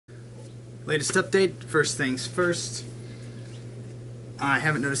Latest update, first things first. I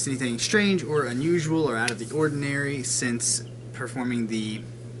haven't noticed anything strange or unusual or out of the ordinary since performing the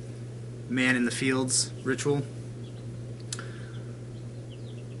Man in the Fields ritual.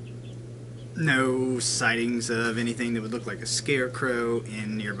 No sightings of anything that would look like a scarecrow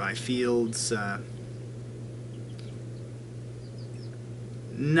in nearby fields.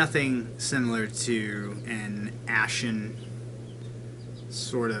 Nothing similar to an ashen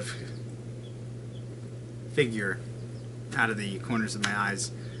sort of figure out of the corners of my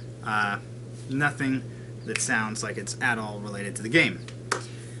eyes. Nothing that sounds like it's at all related to the game.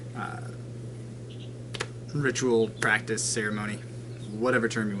 Ritual, practice, ceremony, whatever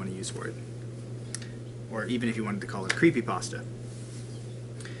term you want to use for it. Or even if you wanted to call it creepypasta.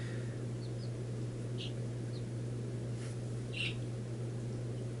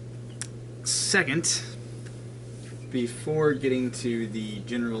 Second, before getting to the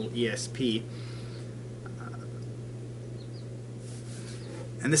general ESP,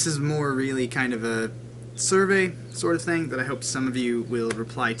 and this is more really kind of a survey sort of thing that I hope some of you will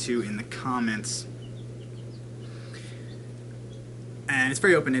reply to in the comments. And it's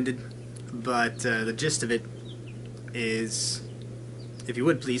very open-ended, but the gist of it is, if you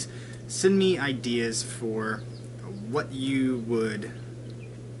would please, send me ideas for what you would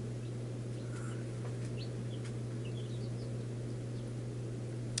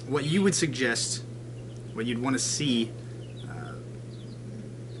suggest, what you'd want to see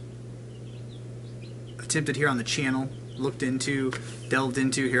attempted here on the channel, looked into, delved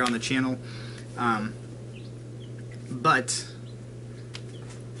into here on the channel, but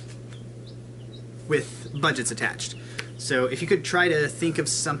with budgets attached. So if you could try to think of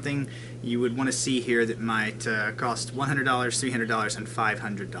something you would want to see here that might cost $100, $300, and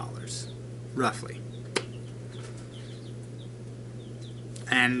 $500, roughly.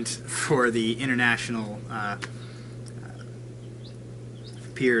 And for the international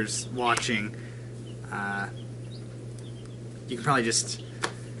peers watching, you can probably just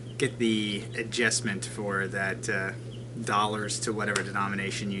get the adjustment for that dollars to whatever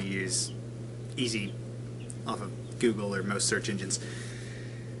denomination you use easy off of Google or most search engines.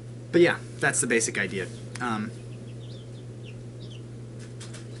 But yeah, that's the basic idea. And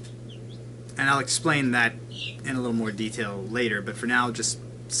I'll explain that in a little more detail later, but for now just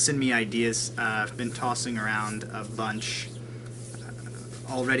send me ideas. I've been tossing around a bunch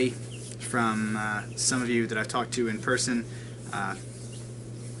already from some of you that I've talked to in person,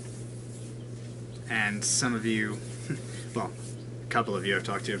 and some of you, well, a couple of you I've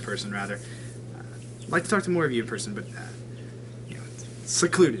talked to in person rather. I'd like to talk to more of you in person, but you know,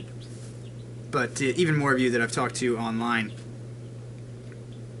 secluded. But even more of you that I've talked to online.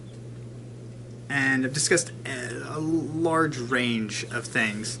 And I've discussed a large range of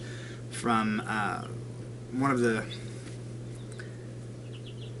things, from one of the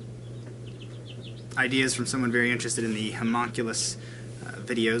ideas from someone very interested in the homunculus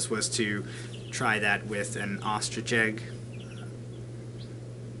videos was to try that with an ostrich egg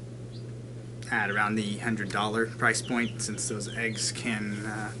at around the $100 price point, since those eggs can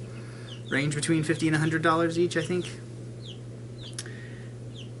range between $50 and $100 each, I think.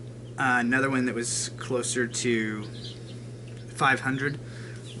 Another one that was closer to 500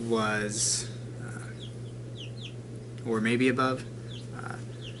 was, or maybe above,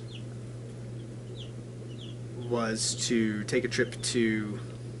 was to take a trip to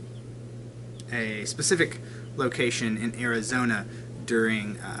a specific location in Arizona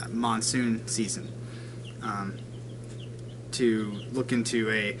during monsoon season, to look into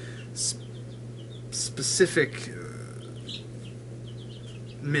a specific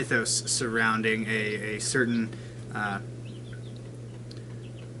mythos surrounding a certain, I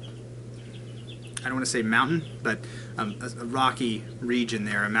don't want to say mountain, but a rocky region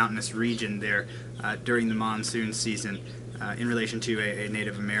there, a mountainous region there during the monsoon season, in relation to a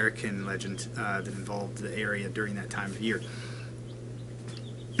Native American legend that involved the area during that time of year.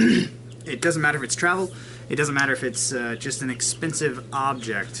 It doesn't matter if it's travel, it doesn't matter if it's just an expensive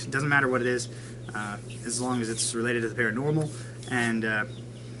object, it doesn't matter what it is, as long as it's related to the paranormal, and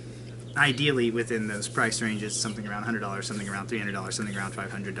ideally within those price ranges, something around $100, something around $300, something around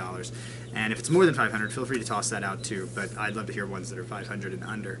 $500. And if it's more than $500, feel free to toss that out too, but I'd love to hear ones that are $500 and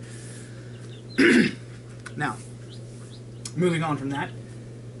under. Now, moving on from that,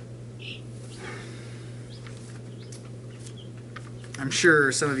 I'm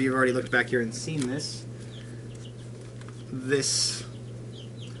sure some of you have already looked back here and seen this. This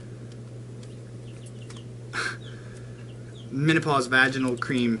menopause vaginal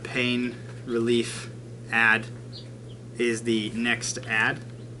cream pain relief ad is the next ad.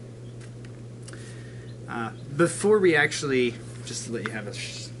 Before we actually, just to let you have a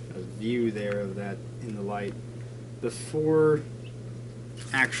view there of that in the light, before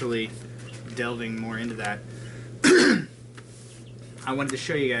actually delving more into that, I wanted to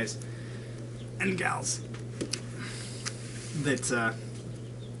show you guys and gals that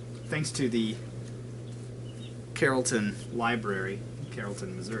thanks to the Carrollton Library,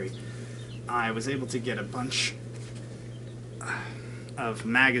 Carrollton, Missouri, I was able to get a bunch of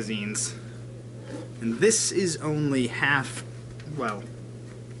magazines, and this is only half, well,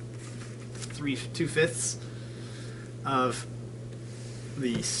 2/5 of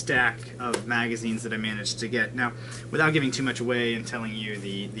the stack of magazines that I managed to get. Now, without giving too much away and telling you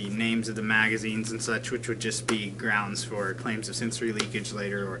the names of the magazines and such, which would just be grounds for claims of sensory leakage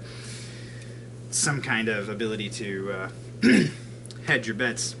later, or some kind of ability to hedge your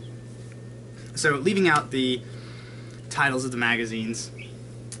bets. So, leaving out the titles of the magazines,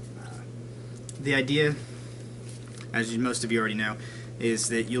 the idea, as most of you already know, is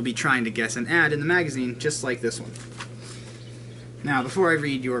that you'll be trying to guess an ad in the magazine just like this one. Now, before I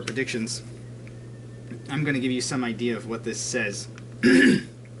read your predictions, I'm going to give you some idea of what this says.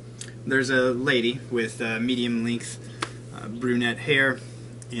 There's a lady with medium length brunette hair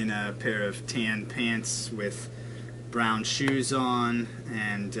in a pair of tan pants with brown shoes on,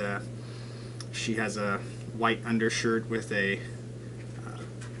 and she has a white undershirt with a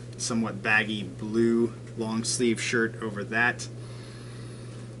somewhat baggy blue long sleeve shirt over that.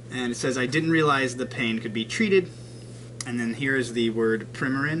 And it says, "I didn't realize the pain could be treated." And then here is the word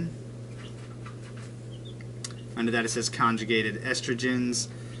Premarin. Under that it says conjugated estrogens.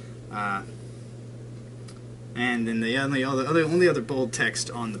 And then the only other bold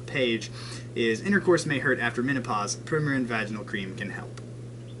text on the page is, "Intercourse may hurt after menopause. Premarin vaginal cream can help."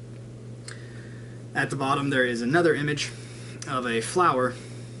 At the bottom there is another image of a flower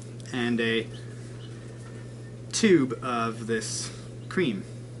and a tube of this cream.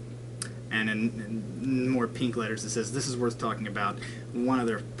 And in more pink letters it says, "This is worth talking about." One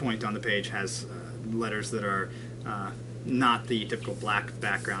other point on the page has letters that are not the typical black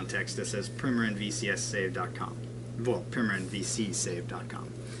background text. It says PremarinVCSSave.com. Well, PremarinVCSave.com.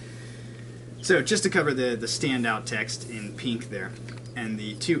 So just to cover the standout text in pink there, and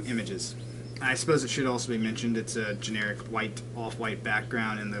the two images. I suppose it should also be mentioned it's a generic white, off-white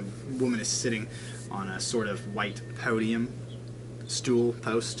background, and the woman is sitting on a sort of white podium, stool,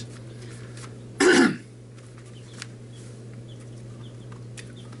 post.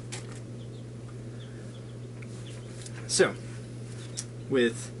 So,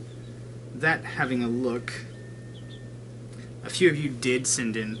 with that having a look, a few of you did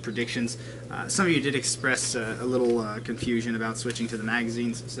send in predictions. Some of you did express a little confusion about switching to the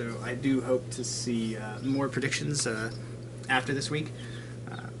magazines, so I do hope to see more predictions after this week.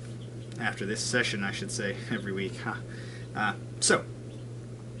 After this session, I should say, every week. So,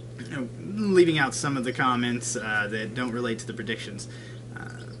 leaving out some of the comments that don't relate to the predictions,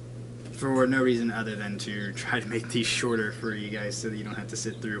 for no reason other than to try to make these shorter for you guys so that you don't have to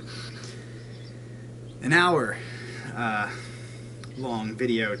sit through an hour long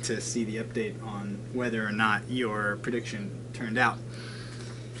video to see the update on whether or not your prediction turned out.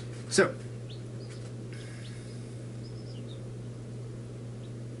 So,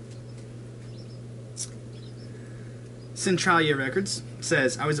 Centralia Records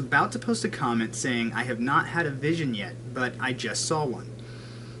says, "I was about to post a comment saying I have not had a vision yet, but I just saw one.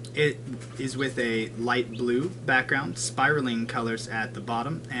 It is with a light blue background, spiraling colors at the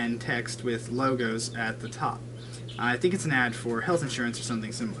bottom, and text with logos at the top. I think it's an ad for health insurance or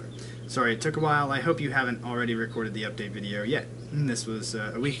something similar. Sorry, it took a while. I hope you haven't already recorded the update video yet." And this was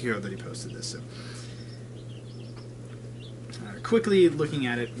a week ago that he posted this. So, quickly looking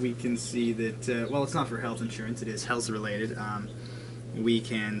at it, we can see that, well, it's not for health insurance. It is health related. We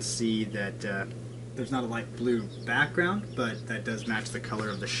can see that there's not a light blue background, but that does match the color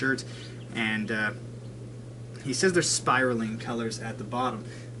of the shirt. And he says there's spiraling colors at the bottom.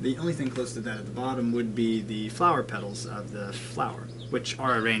 The only thing close to that at the bottom would be the flower petals of the flower, which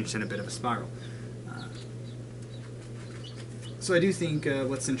are arranged in a bit of a spiral. So I do think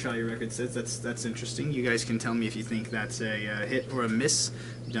what Centralia Records says, that's interesting. You guys can tell me if you think that's a hit or a miss.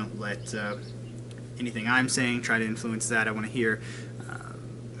 Don't let anything I'm saying try to influence that. I want to hear,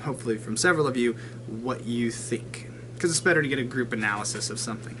 hopefully from several of you, what you think. Because it's better to get a group analysis of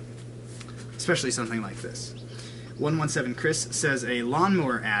something, especially something like this. 117 Chris says, "A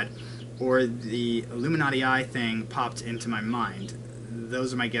lawnmower ad or the Illuminati eye thing popped into my mind.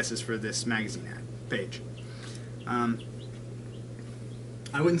 Those are my guesses for this magazine ad page."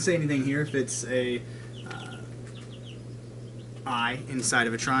 I wouldn't say anything here if it's a eye inside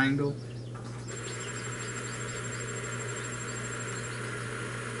of a triangle.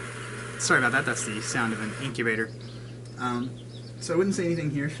 Sorry about that, that's the sound of an incubator. So I wouldn't say anything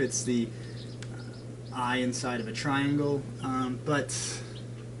here fits the eye inside of a triangle, but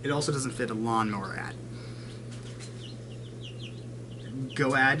it also doesn't fit a lawnmower ad.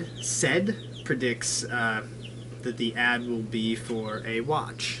 GoAd said predicts that the ad will be for a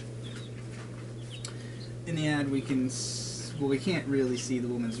watch. In the ad we can't really see the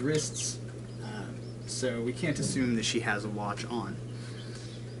woman's wrists, so we can't assume that she has a watch on.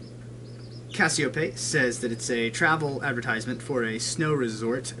 Cassiope says that it's a travel advertisement for a snow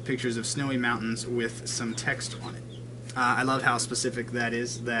resort, pictures of snowy mountains with some text on it. I love how specific that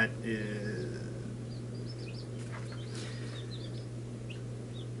is.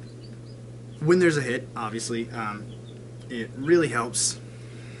 When there's a hit, obviously, it really helps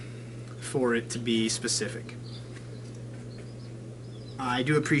for it to be specific. I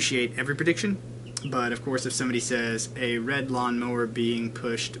do appreciate every prediction, but of course if somebody says a red lawnmower being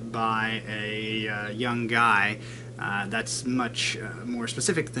pushed by a young guy, that's much more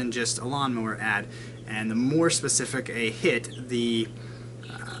specific than just a lawnmower ad. And the more specific a hit, the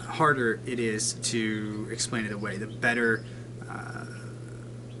harder it is to explain it away, the better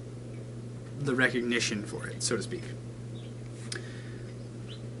the recognition for it, so to speak.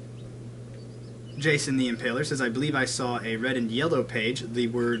 Jason the Impaler says, I believe I saw a red and yellow page, the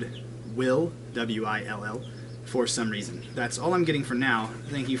word will, W-I-L-L, for some reason. That's all I'm getting for now.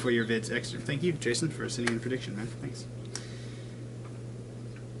 Thank you for your vids extra. Thank you, Jason, for sending in a prediction, man. Thanks.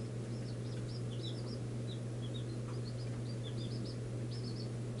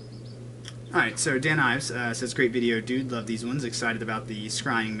 Alright, so Dan Ives says, great video, dude. Love these ones. Excited about the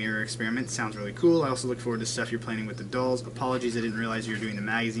scrying mirror experiment. Sounds really cool. I also look forward to stuff you're planning with the dolls. Apologies, I didn't realize you were doing the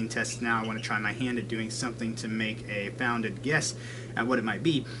magazine tests now. I want to try my hand at doing something to make a founded guess at what it might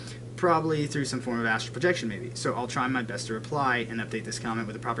be. Probably through some form of astral projection, maybe. So I'll try my best to reply and update this comment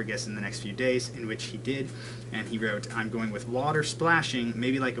with a proper guess in the next few days, in which he did. And he wrote, I'm going with water splashing,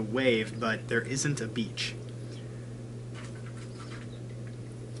 maybe like a wave, but there isn't a beach.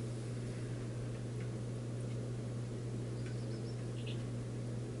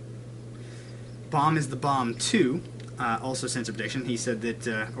 Bomb is the Bomb 2 also sent a prediction. He said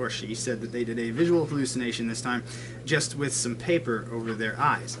that, or she said that they did a visual hallucination this time, just with some paper over their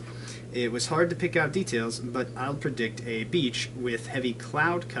eyes. It was hard to pick out details, but I'll predict a beach with heavy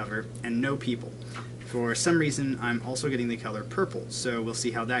cloud cover and no people. For some reason, I'm also getting the color purple, so we'll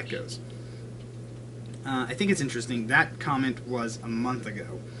see how that goes. I think it's interesting. That comment was a month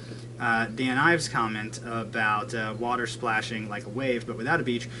ago. Dan Ives' comment about water splashing like a wave but without a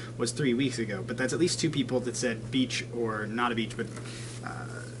beach was 3 weeks ago. But that's at least 2 people that said beach or not a beach, but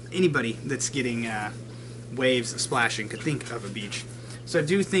anybody that's getting waves splashing could think of a beach. So I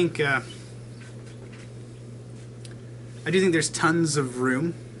do think there's tons of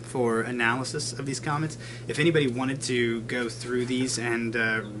room for analysis of these comments. If anybody wanted to go through these and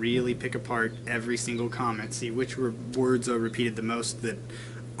really pick apart every single comment, see which words are repeated the most that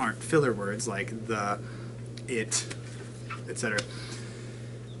aren't filler words like the, it, etc.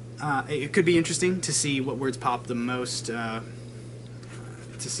 It could be interesting to see what words pop the most, to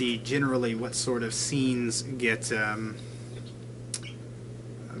see generally what sort of scenes get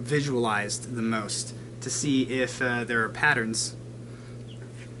visualized the most, to see if there are patterns,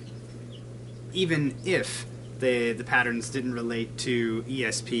 even if the patterns didn't relate to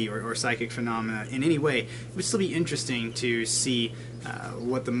ESP or psychic phenomena in any way. It would still be interesting to see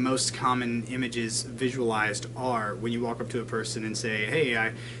what the most common images visualized are when you walk up to a person and say, hey,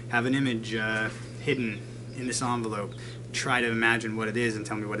 I have an image hidden in this envelope. Try to imagine what it is and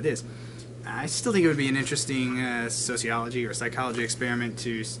tell me what it is. I still think it would be an interesting sociology or psychology experiment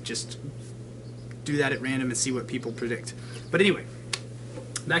to just do that at random and see what people predict. But anyway,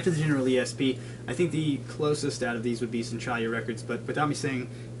 back to the general ESP. I think the closest out of these would be Centralia Records, but without me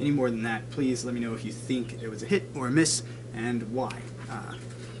saying any more than that, please let me know if you think it was a hit or a miss and why.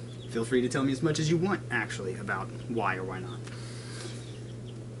 Feel free to tell me as much as you want, actually, about why or why not.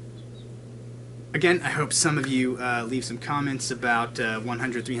 Again, I hope some of you leave some comments about $100,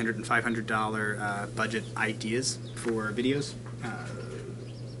 $300, and $500 budget ideas for videos.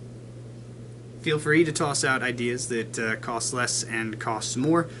 Feel free to toss out ideas that cost less and cost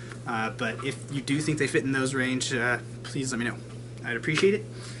more, but if you do think they fit in those range, please let me know. I'd appreciate it.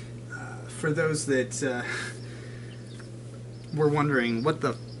 For those that were wondering what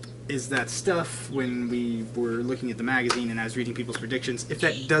the is that stuff when we were looking at the magazine and I was reading people's predictions, if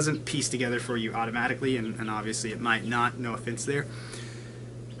that doesn't piece together for you automatically, and obviously it might not, no offense there,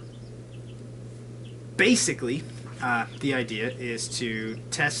 basically the idea is to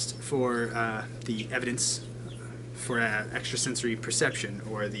test for the evidence for extrasensory perception,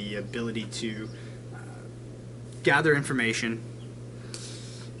 or the ability to gather information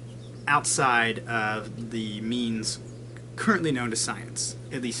outside of the means currently known to science,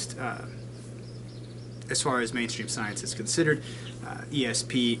 at least as far as mainstream science is considered.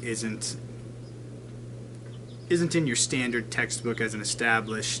 ESP isn't in your standard textbook as an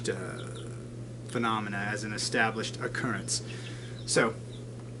established phenomena, as an established occurrence. So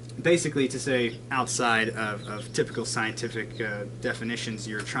basically, to say outside of typical scientific definitions,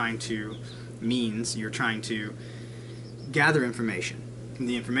 you're trying to gather information. And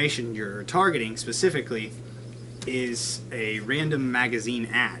the information you're targeting specifically is a random magazine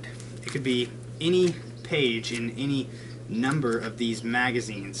ad. It could be any page in any number of these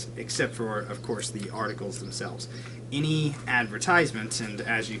magazines, except for, of course, the articles themselves. Any advertisements, and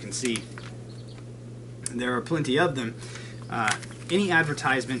as you can see, there are plenty of them. Any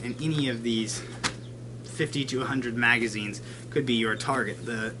advertisement in any of these 50 to 100 magazines could be your target.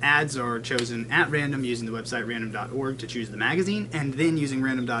 The ads are chosen at random using the website random.org to choose the magazine, and then using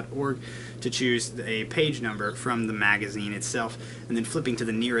random.org to choose a page number from the magazine itself, and then flipping to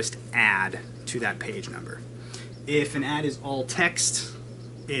the nearest ad to that page number. If an ad is all text,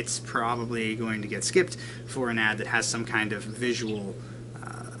 it's probably going to get skipped for an ad that has some kind of visual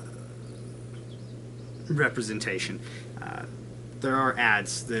representation. There are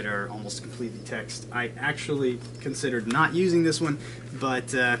ads that are almost completely text. I actually considered not using this one,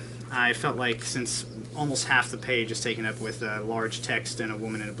 but I felt like since almost half the page is taken up with large text and a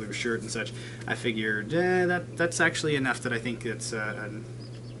woman in a blue shirt and such, I figured that's actually enough that I think it's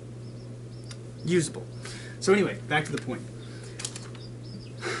usable. So anyway, back to the point.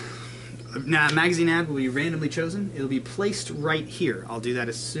 Now, a magazine ad will be randomly chosen. It'll be placed right here. I'll do that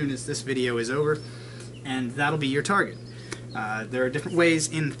as soon as this video is over, and that'll be your target. There are different ways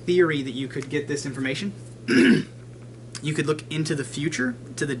in theory that you could get this information. You could look into the future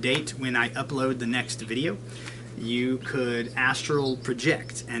to the date when I upload the next video. You could astral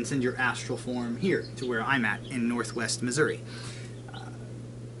project and send your astral form here to where I'm at in northwest Missouri.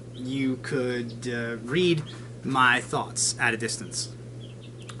 You could read my thoughts at a distance.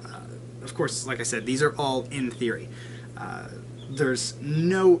 Of course, like I said, these are all in theory. There's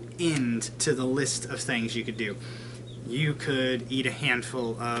no end to the list of things you could do. You could eat a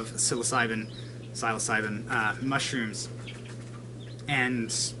handful of psilocybin mushrooms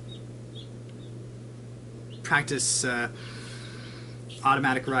and practice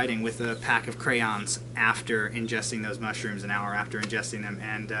automatic writing with a pack of crayons after ingesting those mushrooms, an hour after ingesting them,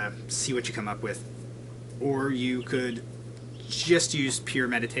 and see what you come up with. Or you could just use pure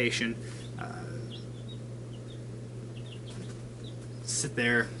meditation, sit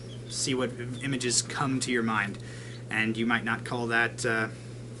there, see what images come to your mind. And you might not call that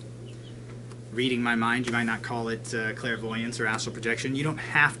reading my mind, you might not call it clairvoyance or astral projection. You don't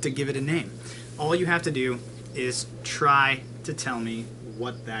have to give it a name. All you have to do is try to tell me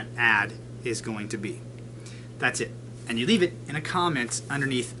what that ad is going to be. That's it. And you leave it in a comment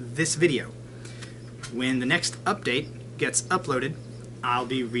underneath this video. When the next update gets uploaded, I'll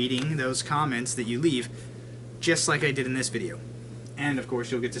be reading those comments that you leave, just like I did in this video. And of course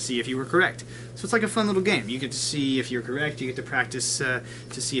you'll get to see if you were correct. So it's like a fun little game. You get to see if you're correct, you get to practice to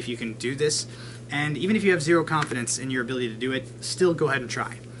see if you can do this. And even if you have zero confidence in your ability to do it, still go ahead and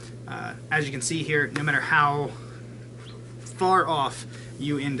try. As you can see here, no matter how far off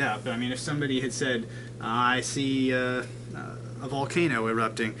you end up, I mean, if somebody had said, I see a volcano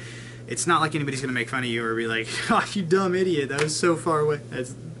erupting, it's not like anybody's going to make fun of you or be like, oh, you dumb idiot, that was so far away,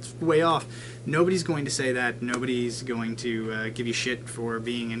 that's way off. Nobody's going to say that. Nobody's going to give you shit for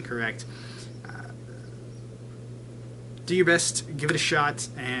being incorrect. Do your best, give it a shot,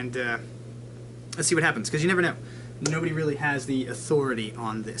 and let's see what happens, because you never know. Nobody really has the authority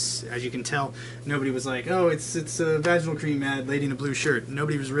on this. As you can tell, nobody was like, oh, it's a vaginal cream ad, lady in a blue shirt.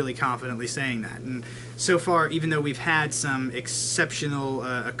 Nobody was really confidently saying that. And so far, even though we've had some exceptional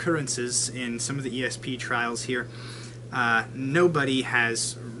occurrences in some of the ESP trials here, nobody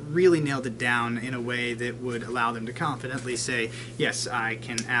has really nailed it down in a way that would allow them to confidently say, yes, I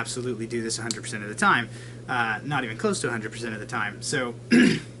can absolutely do this 100% of the time. Not even close to 100% of the time. So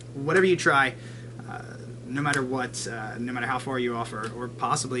whatever you try, no matter what, no matter how far you off or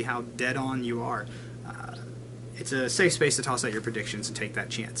possibly how dead on you are, it's a safe space to toss out your predictions and take that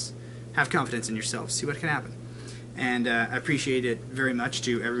chance. Have confidence in yourself. See what can happen. And I appreciate it very much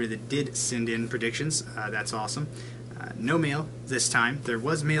to everybody that did send in predictions. That's awesome. No mail this time. There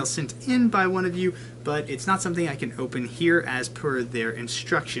was mail sent in by one of you, but it's not something I can open here as per their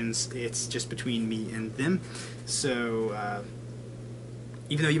instructions. It's just between me and them. So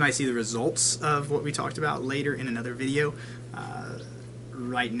even though you might see the results of what we talked about later in another video,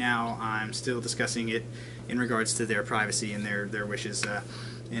 right now I'm still discussing it in regards to their privacy and their wishes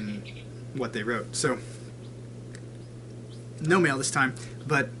in what they wrote. So, no mail this time,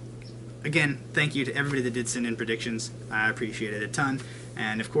 but again, thank you to everybody that did send in predictions. I appreciate it a ton.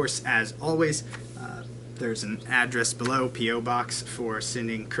 And of course, as always, there's an address below, P.O. Box, for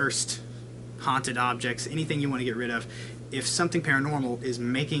sending cursed, haunted objects, anything you want to get rid of. If something paranormal is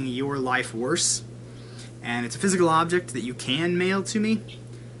making your life worse, and it's a physical object that you can mail to me,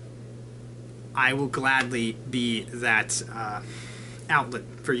 I will gladly be that outlet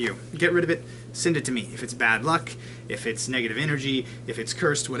for you. Get rid of it, send it to me. If it's bad luck, if it's negative energy, if it's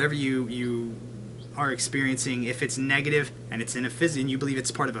cursed, whatever you are experiencing, if it's negative and it's in a and you believe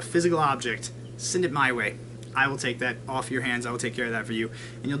it's part of a physical object, send it my way. I will take that off your hands. I will take care of that for you,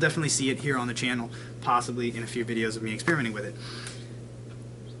 and you'll definitely see it here on the channel, possibly in a few videos of me experimenting with it.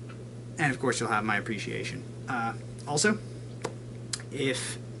 And of course, you'll have my appreciation. Also,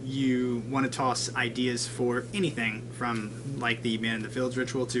 if you want to toss ideas for anything from like the Man in the Fields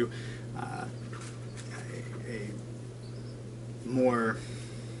ritual to a more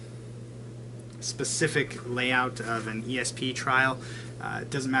specific layout of an ESP trial,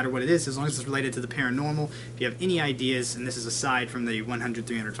 it doesn't matter what it is, as long as it's related to the paranormal. If you have any ideas, and this is aside from the $100,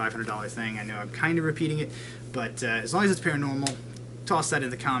 $300, $500 thing, I know I'm kind of repeating it, but as long as it's paranormal, toss that in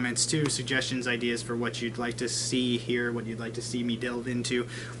the comments too. Suggestions, ideas for what you'd like to see here, what you'd like to see me delve into,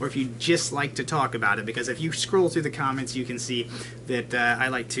 or if you'd just like to talk about it, because if you scroll through the comments, you can see that I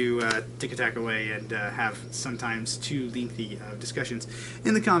like to tick-a-tack away and have sometimes too lengthy discussions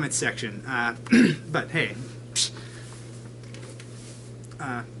in the comments section. But hey,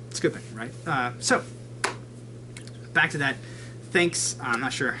 it's a good thing, right? So, back to that. Thanks. I'm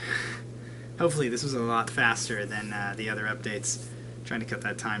not sure. Hopefully this was a lot faster than the other updates. Trying to cut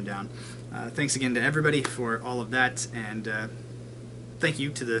that time down. Thanks again to everybody for all of that, and thank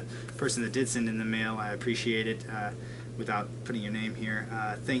you to the person that did send in the mail. I appreciate it without putting your name here.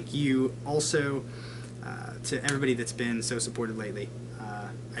 Thank you also to everybody that's been so supportive lately.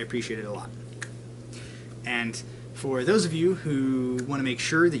 I appreciate it a lot. And for those of you who want to make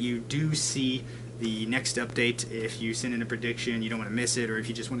sure that you do see the next update, if you send in a prediction, you don't want to miss it, or if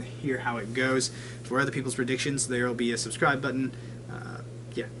you just want to hear how it goes for other people's predictions, there will be a subscribe button.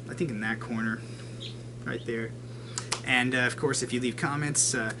 Yeah, I think in that corner, right there. And of course, if you leave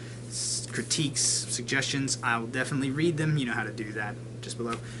comments, critiques, suggestions, I'll definitely read them. You know how to do that, just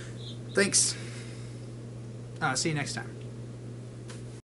below. Thanks. See you next time.